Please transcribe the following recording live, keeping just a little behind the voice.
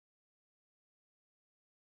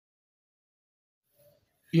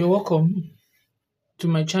You're welcome to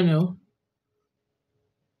my channel,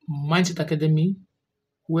 Mindset Academy,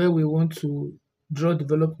 where we want to draw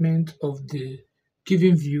development of the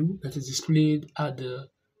given view that is displayed at the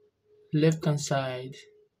left hand side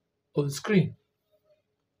of the screen.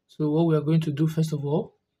 So what we are going to do first of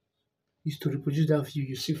all is to reproduce that view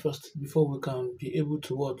you see first before we can be able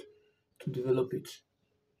to develop it.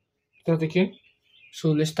 Start again.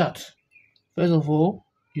 So let's start. First of all,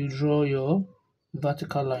 you draw your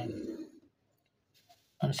vertical line.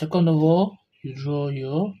 And second of all, you draw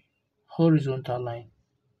your horizontal line.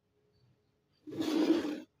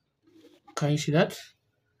 Can you see that?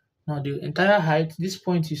 Now the entire height, this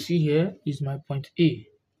point you see here is my point A.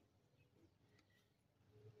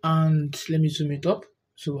 And let me zoom it up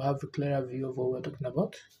so we have a clearer view of what we're talking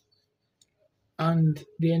about. And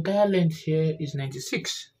the entire length here is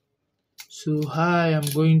 96. So I am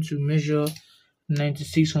going to measure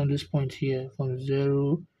 96 on this point here from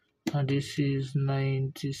 0, and this is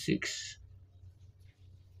 96.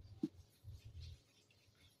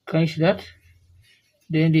 Can you see that?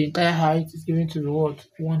 Then the entire height is given to be what?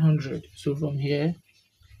 100. So from here,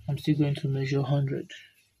 I'm still going to measure 100.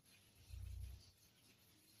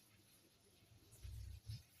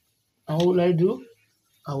 And what will I do?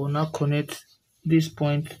 I will now connect this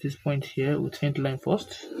point here with faint line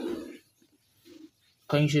first.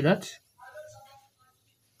 Can you see that?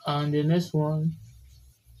 And the next one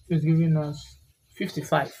is giving us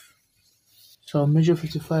 55. So I'll measure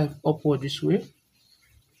 55 upward this way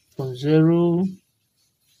from 0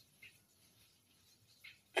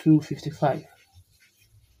 to 55.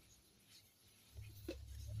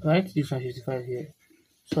 Right? This one is 55 here.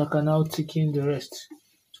 So I can now tick in the rest.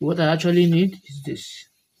 So what I actually need is this.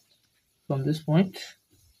 From this point,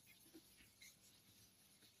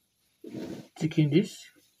 tick in this.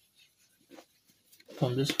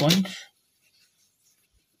 From this point,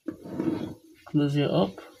 close it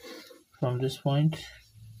up. From this point,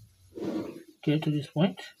 get to this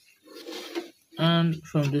point. And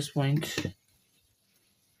from this point,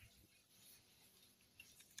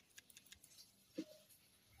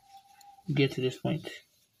 get to this point.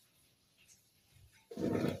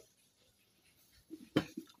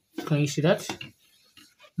 Can you see that?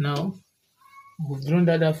 Now we've drawn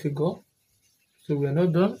that figure, so we are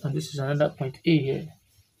not done, and this is another point A here,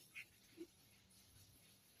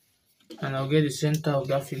 and I'll get the center of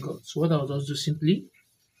that figure. So what I'll just do simply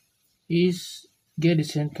is get the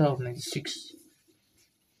center of 96.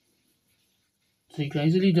 So you can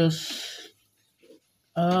easily just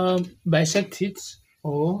bisect it,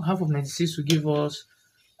 or half of 96 will give us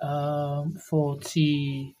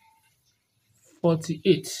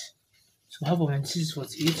 48. So half of 96 is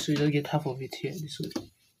 48, so you don't get half of it here this way.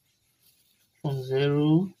 From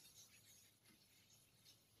 0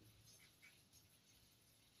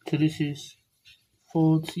 to this is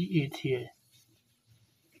 48 here.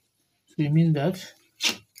 So it means that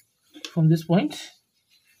from this point,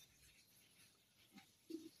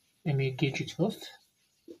 let me gauge it first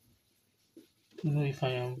to know if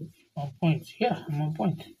I am on point. Yeah, I'm on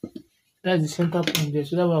point. That's the center point there,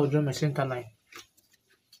 so that's why I'll draw my center line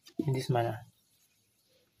in this manner.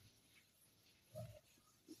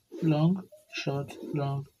 Long, short,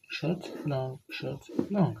 long, short, long, short,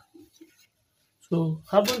 long. So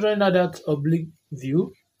having drawn out that oblique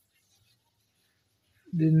view,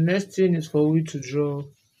 the next thing is for we to draw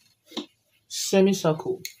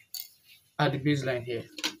semicircle at the baseline here.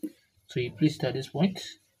 So you place it at this point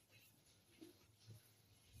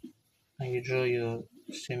and you draw your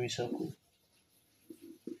semicircle.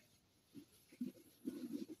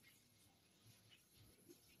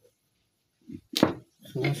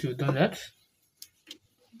 So once you've done that,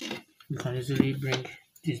 you can easily bring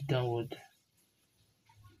this downward.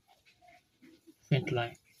 Faint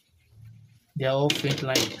line. They are all faint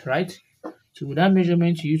lines, right? So with that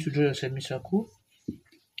measurement you use to draw your semicircle,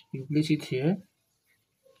 you place it here,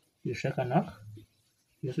 you strike an arc,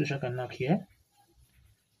 you also strike an arc here,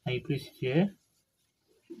 and you place it here,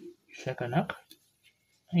 you strike an arc,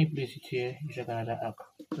 and you place it here, you strike another arc,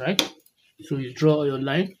 right? So you draw your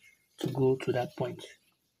line to go to that point.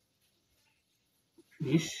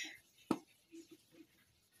 This,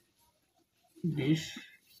 this,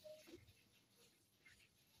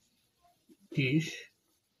 this,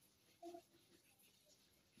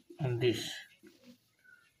 and this.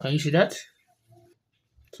 Can you see that?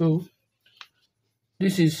 So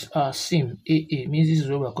this is our seam AA, means this is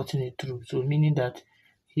where we're cutting it through. So meaning that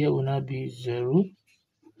here will now be 0,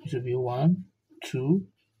 it will be 1, 2,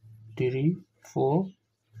 3, 4,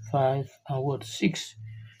 5, and what? 6.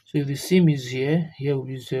 So if the seam is here, here will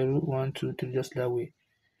be 0, 1, 2, 3, just that way.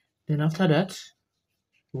 Then after that,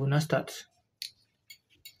 We will now start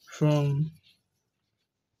from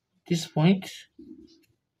this point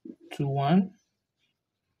to 1.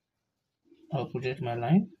 I'll project my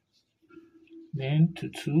line. Then to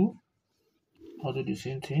 2, I'll do the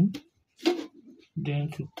same thing. Then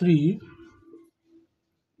to 3,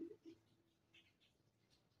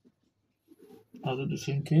 I'll do the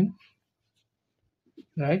same thing.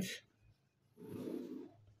 Right?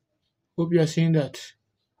 Hope you are seeing that.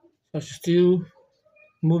 I should still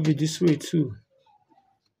move it this way too.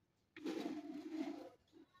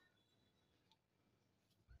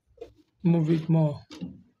 Move it more.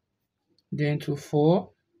 Then to 4,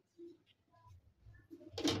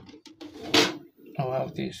 I'll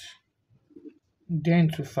have this. Then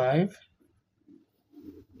to 5,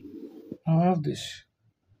 I'll have this.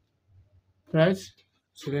 Right?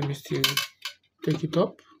 So let me still take it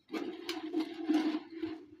up.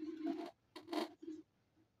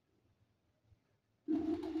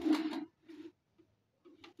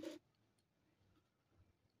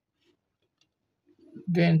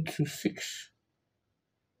 Then to 6,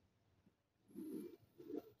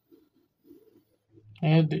 I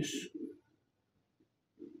have this.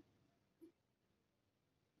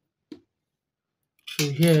 So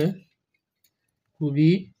here will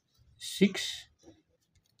be 6.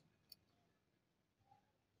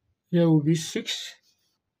 Here will be 6,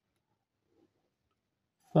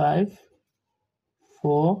 5,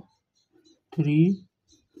 4, 3,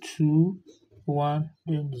 2, 1,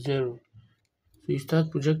 then 0. So you start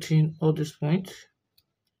projecting all these points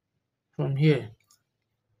from here.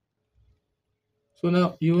 So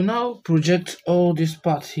now you will now project all these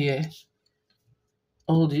parts here,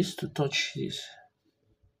 all this to touch this.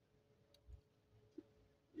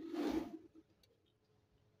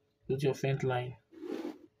 With your faint line.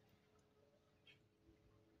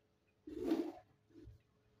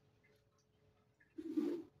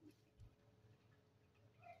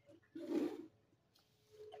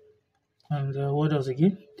 And what else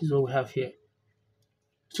again? This is what we have here.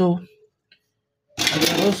 So I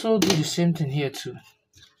can also do the same thing here too.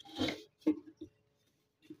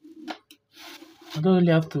 I don't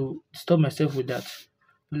really have to stop myself with that.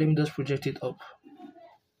 But let me just project it up.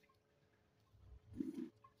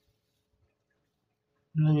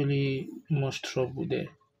 Not really much trouble there.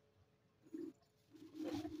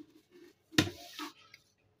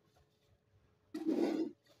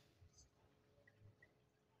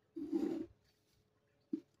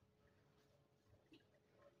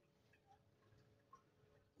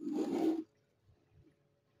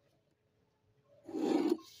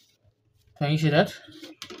 Can you see that?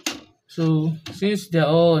 So since they're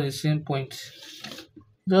all on the same point,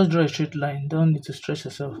 just draw a straight line. Don't need to stretch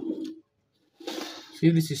yourself. So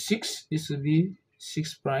if this is 6, this will be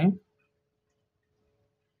 6 prime.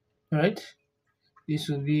 Right? This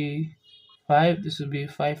will be 5, this will be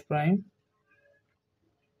 5 prime.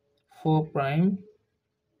 4 prime.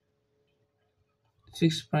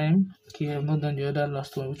 6 prime. Okay, I've not done the other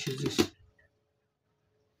last one, which is this.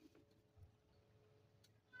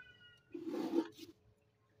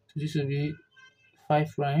 So this will be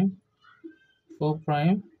 5 prime, 4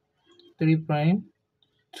 prime, 3 prime,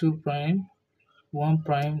 2 prime, 1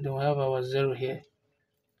 prime, then we have our 0 here.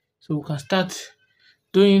 So we can start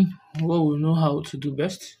doing what we know how to do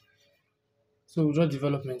best. So we draw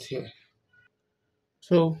development here.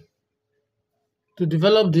 So to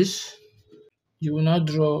develop this, you will now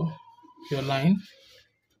draw your line,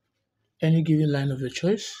 any given line of your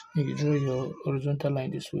choice, and you draw your horizontal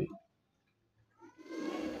line this way.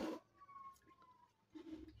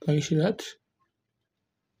 Can you see that?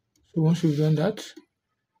 So once you've done that,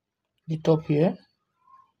 the top here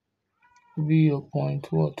will be your point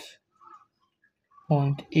what?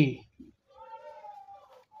 Point A.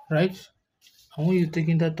 Right? And when you're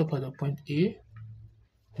taking that top at the point A,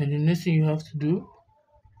 then the next thing you have to do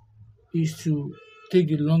is to take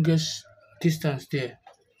the longest distance there,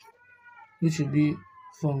 which will be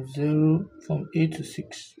from A to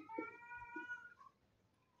 6.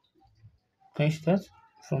 Can you see that?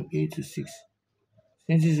 From A to 6.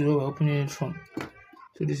 Since this is where we're opening it from.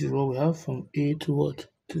 So this is what we have from A to what?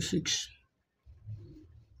 To 6.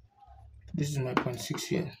 This is my point 6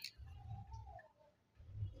 here.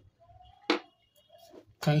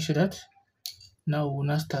 Can you see that? Now we'll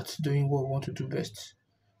now start doing what we want to do best.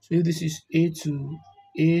 So if this is A to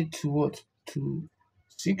what? To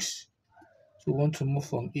 6. So we want to move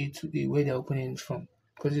from A to A, where they're opening it from,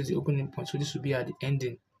 because it's the opening point. So this will be at the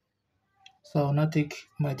ending. So I'll now take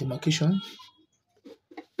my demarcation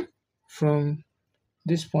from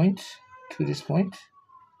this point to this point.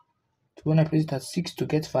 So when I place it at 6 to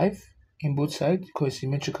get 5 in both sides, because it's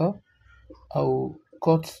symmetrical, I will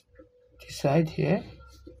cut this side here,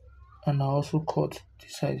 and I also cut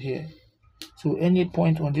this side here. So any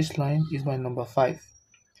point on this line is my number 5.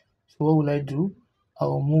 So what will I do? I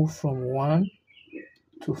will move from 1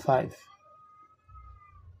 to 5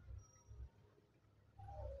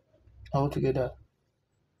 all together.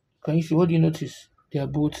 Can you see? What do you notice? They are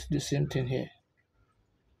both the same thing here.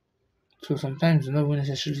 So sometimes it's not even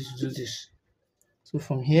necessary to do this. So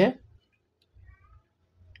from here,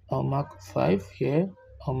 I'll mark 5 here,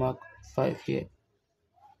 I'll mark 5 here.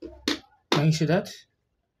 Can you see that?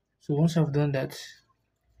 So once I've done that,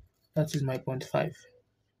 that is my point 5.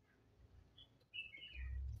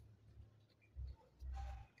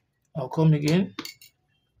 I'll come again,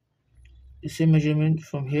 the same measurement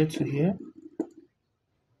from here to here.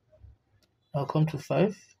 I'll come to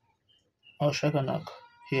 5, I'll strike an arc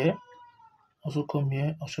here, also come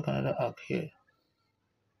here, I'll strike another arc here.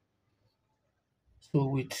 So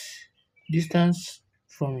with distance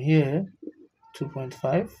from here to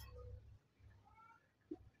 0.5,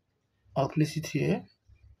 I'll place it here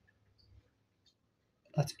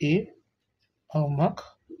at A, I'll mark,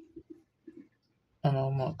 and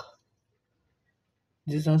I'll mark.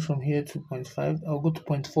 Distance from here to 0.5, I'll go to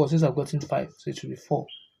 0.4 since I've gotten 5, so it should be 4.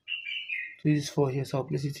 So this is 4 here, so I'll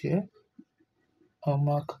place it here. I'll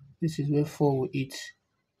mark, this is where 4 will hit,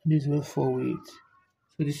 this is where 4 will hit.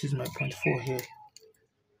 So this is my 0.4 here.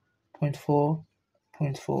 0.4,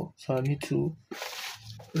 0.4. So I need to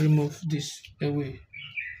remove this away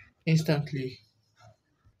instantly.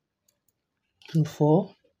 So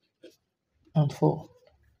 4 and 4.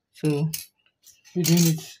 So we're doing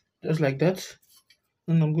it just like that.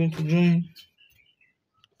 And I'm going to join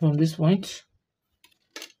from this point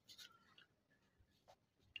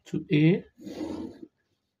to A,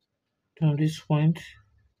 from this point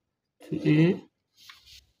to A,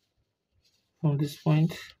 from this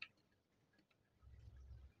point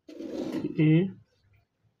to A,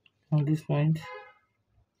 from this point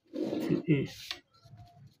to A.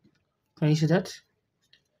 Can you see that?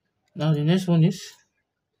 Now the next one is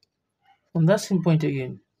from that same point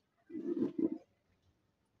again.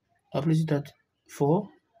 I'll place it at 4,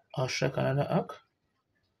 I'll strike another arc.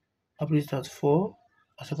 I'll place it at 4,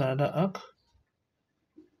 I'll strike another arc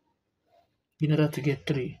in order to get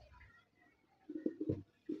 3.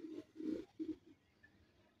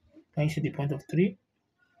 Can you see the point of 3?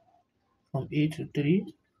 From A to 3,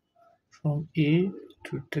 from A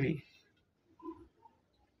to 3.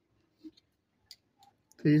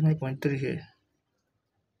 So this is my point 3 here.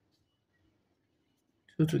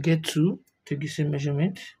 So to get 2, take the same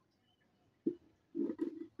measurement.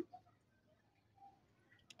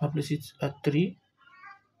 I'll place it at 3.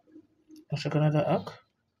 I'll strike another arc.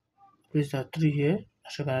 Place it at 3 here.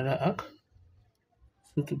 I'll strike another arc.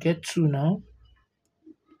 So to get 2 now,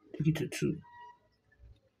 take it to 2.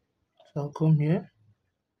 So I'll come here,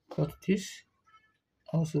 cut this.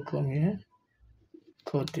 Also come here,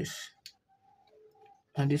 cut this.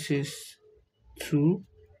 And this is 2,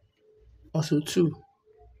 also 2.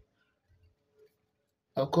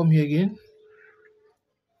 I'll come here again.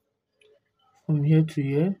 From here to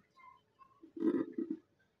here,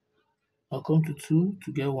 I'll come to 2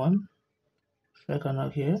 to get 1. Strike an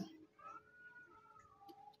arc here.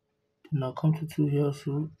 Then I'll come to 2 here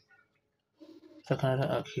also. Strike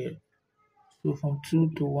another arc here. So from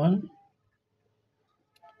 2 to 1,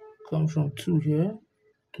 come from 2 here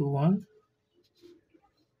to 1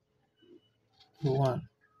 to 1.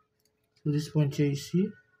 So this point here you see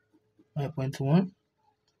my point 1.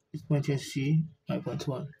 This point here you see my point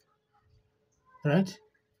 1. Right?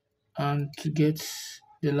 And to get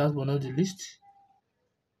the last but not the least,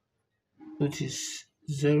 which is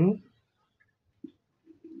 0,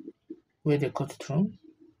 where they cut it from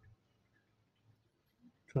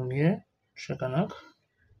here, strike an arc,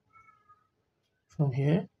 from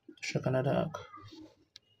here, strike another arc.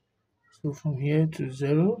 So from here to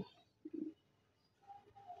 0,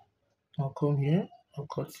 I'll come here, I'll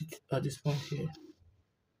cut it at this point here.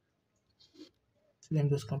 So let me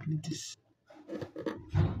just complete this.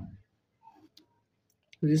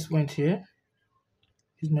 So this point here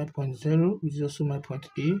is my point 0, which is also my point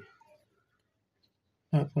A.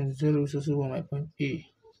 My point 0 is also my point A.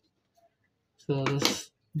 So I'll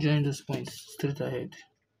just join those points straight ahead.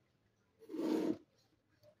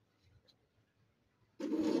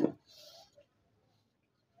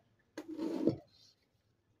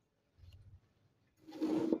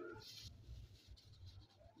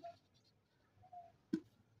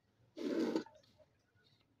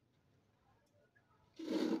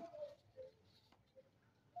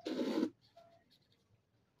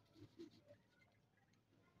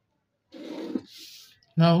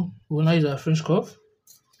 Now we'll now use our French curve.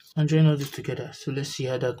 and join all this together. So let's see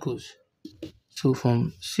how that goes. So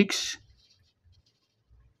from 6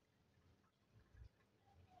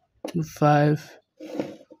 to 5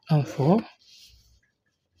 and 4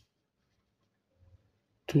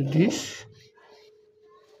 to this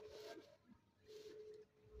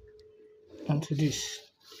and to this.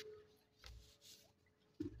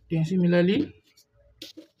 Then similarly,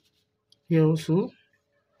 here also,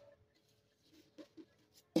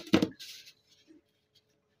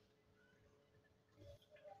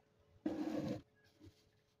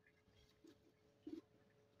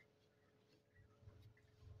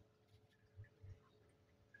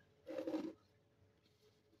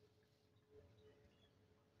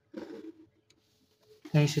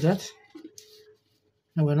 can you see that?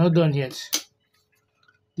 And we're not done yet.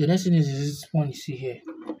 The next thing is this one you see here.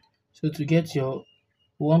 So to get your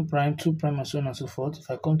 1 prime, 2 prime, and so on and so forth, if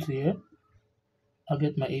I come to here, I'll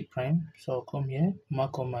get my 8 prime. So I'll come here,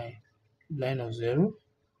 mark on my line of 0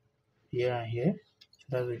 here and here.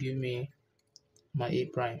 So that will give me my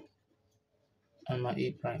 8 prime and my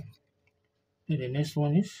 8 prime. Then the next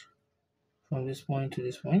one is from this point to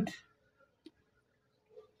this point.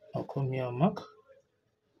 I'll come here and mark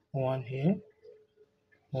 1 here,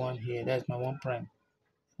 1 here. That's my 1 prime.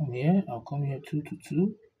 From here, I'll come here 2 to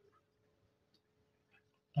 2,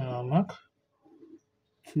 and I'll mark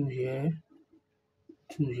 2 here,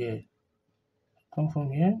 2 here. Come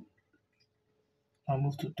from here, I'll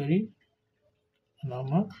move to 3, and I'll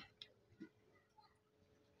mark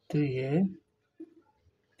 3 here,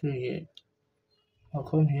 3 here. I'll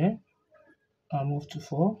come here, I'll move to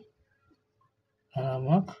 4, and I'll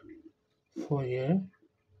mark 4 here,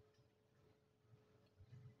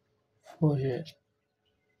 4 here.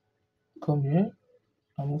 Come here,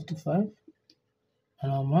 I'll move to 5,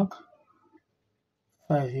 and I'll mark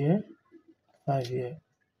 5 here, 5 here.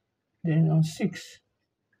 Then on 6,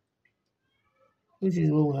 which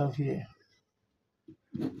is what we have here,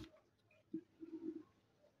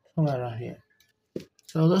 somewhere around here.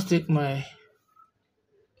 So I'll just take my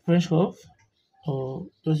French curve, or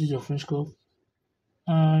just use your French curve,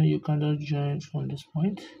 and you can just join from this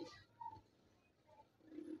point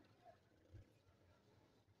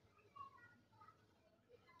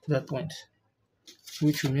to that point,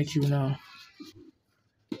 which will make you now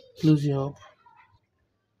close it up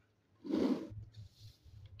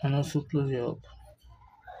and also close it up.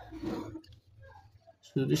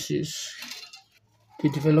 So this is the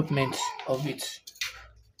development of it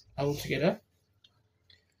all together.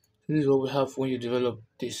 So this is what we have when you develop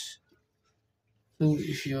this. So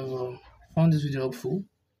if you found this video helpful,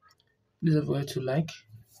 please don't forget to like,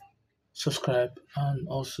 subscribe, and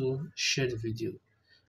also share the video.